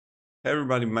Hey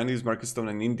everybody, my name is Marcus Stone,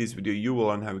 and in this video you will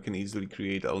learn how you can easily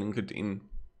create a LinkedIn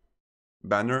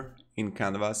banner in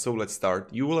Canva. So let's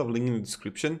start. You will have a link in the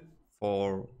description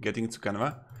for getting to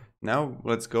Canva. Now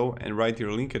let's go and write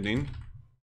your LinkedIn.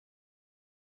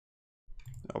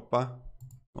 Opa,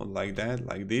 not like that,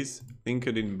 like this.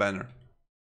 LinkedIn banner.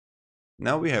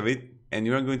 Now we have it, and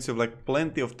you are going to have like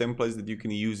plenty of templates that you can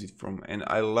use it from. And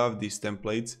I love these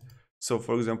templates. So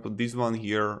for example, this one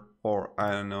here, or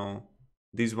I don't know,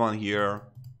 this one here.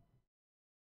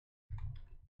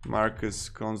 Marcus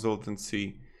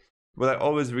Consultancy. What I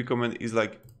always recommend is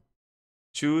like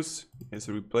choose as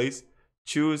a replace,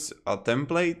 choose a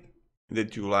template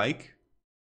that you like.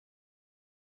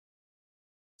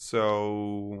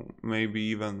 So maybe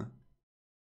even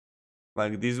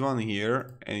like this one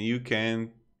here, and you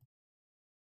can,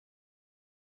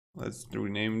 let's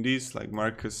rename this like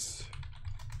Marcus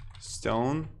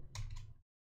Stone,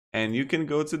 and you can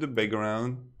go to the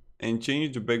background and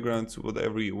change the background to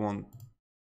whatever you want.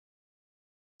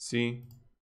 See,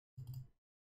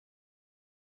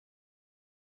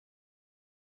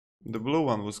 the blue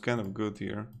one was kind of good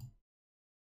here.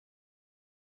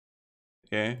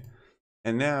 Yeah,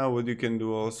 and now what you can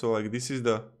do also, like this is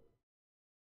the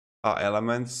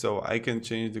element, so I can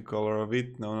change the color of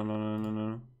it.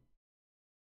 No,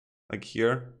 like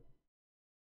here.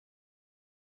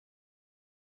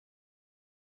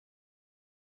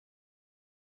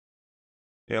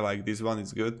 Yeah, like this one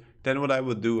is good. Then what I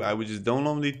would do, I would just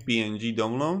download it, PNG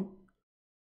download,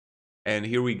 and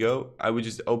here we go. I would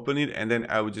just open it, and then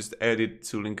I would just add it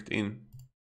to LinkedIn.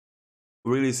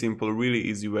 Really simple, really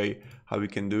easy way how we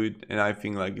can do it, and I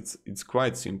think like it's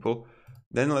quite simple.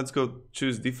 Then let's go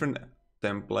choose different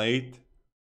template.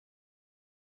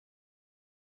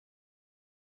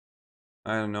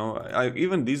 I don't know,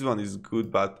 even this one is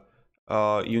good, but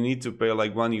you need to pay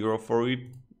like €1 for it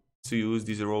to use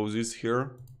these roses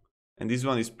here. And this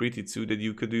one is pretty too that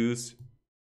you could use.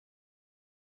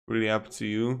 Really up to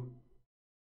you.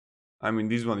 I mean,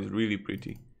 this one is really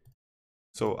pretty.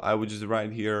 So I would just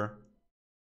write here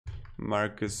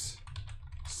Marcus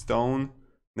Stone,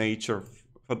 nature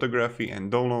photography,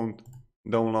 and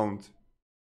download.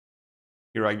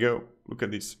 Here I go. Look at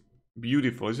this.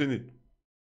 Beautiful, isn't it?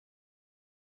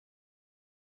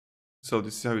 So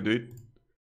this is how you do it.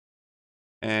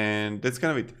 And that's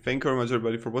kind of it. Thank you very much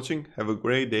everybody for watching. Have a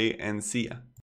great day and see ya.